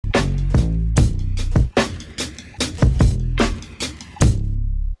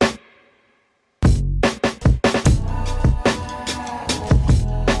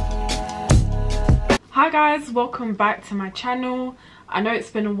guys, welcome back to my channel. I know it's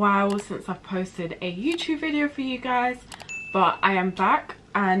been a while since I've posted a YouTube video for you guys, but I am back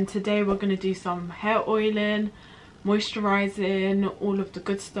and today we're going to do some hair oiling, moisturizing, all of the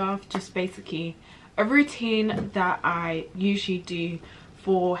good stuff. Just basically a routine that I usually do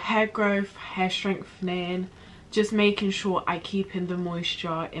for hair growth, hair strengthening, just making sure I keep in the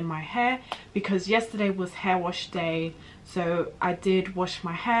moisture in my hair, because yesterday was hair wash day, so I did wash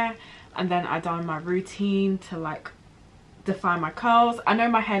my hair and then I done my routine to like define my curls. I know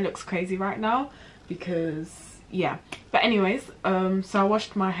my hair looks crazy right now because yeah, but anyways, so I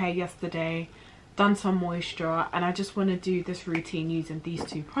washed my hair yesterday, done some moisture, and I just want to do this routine using these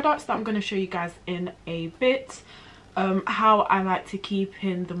two products that I'm going to show you guys in a bit. How I like to keep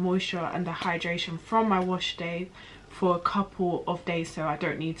in the moisture and the hydration from my wash day for a couple of days so I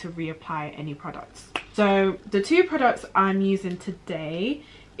don't need to reapply any products. So the two products I'm using today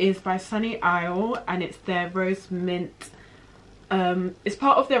is by Sunny Isle and it's their rose mint. It's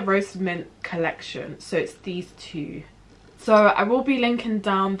part of their rose mint collection, so it's these two. So I will be linking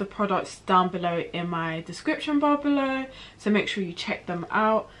down the products down below in my description bar below, so make sure you check them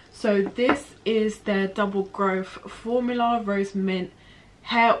out. So this is their double growth formula rose mint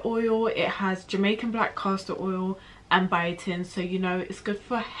hair oil. It has Jamaican black castor oil and biotin, so you know it's good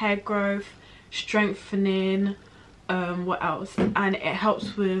for hair growth, strengthening, what else, and it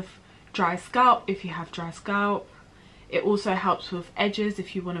helps with dry scalp if you have dry scalp. It also helps with edges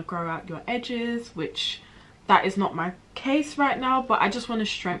if you want to grow out your edges, which that is not my case right now, but I just want to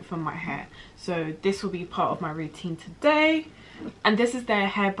strengthen my hair, so this will be part of my routine today. And this is their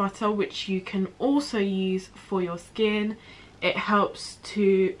hair butter, which you can also use for your skin. It helps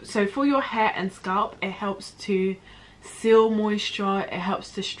to, so for your hair and scalp, it helps to seal moisture, it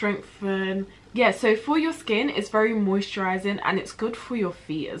helps to strengthen. Yeah, so for your skin it's very moisturizing and it's good for your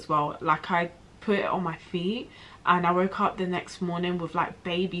feet as well. Like I put it on my feet and I woke up the next morning with like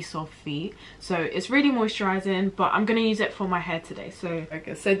baby soft feet, so it's really moisturizing, but I'm gonna use it for my hair today. So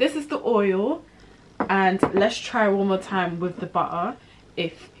okay, so this is the oil, and let's try one more time with the butter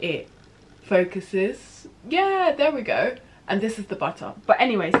if it focuses. Yeah, there we go. And this is the butter, but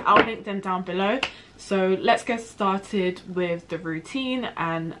anyways, I'll link them down below. So let's get started with the routine.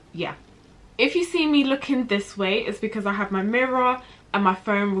 And yeah, if you see me looking this way, it's because I have my mirror and my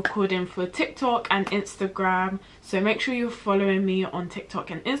phone recording for TikTok and Instagram. So make sure you're following me on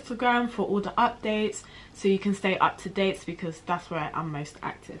TikTok and Instagram for all the updates so you can stay up to date, because that's where I'm most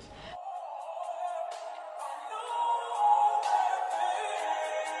active.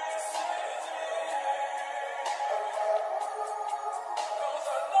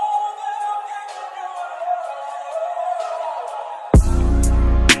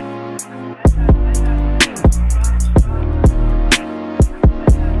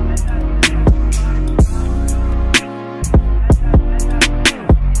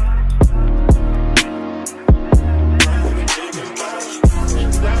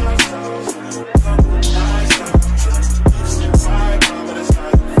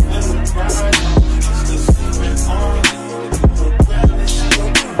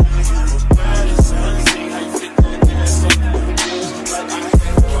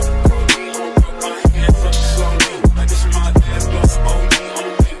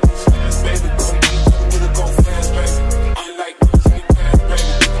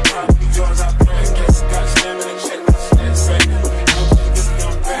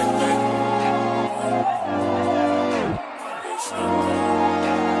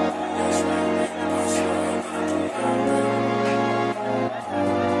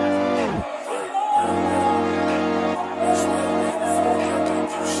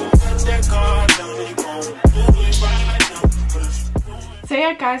 So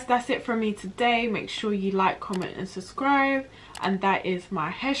yeah guys, that's it from me today. Make sure you like, comment and subscribe, and that is my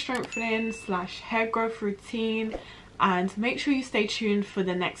hair strengthening / hair growth routine. And make sure you stay tuned for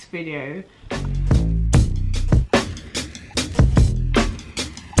the next video.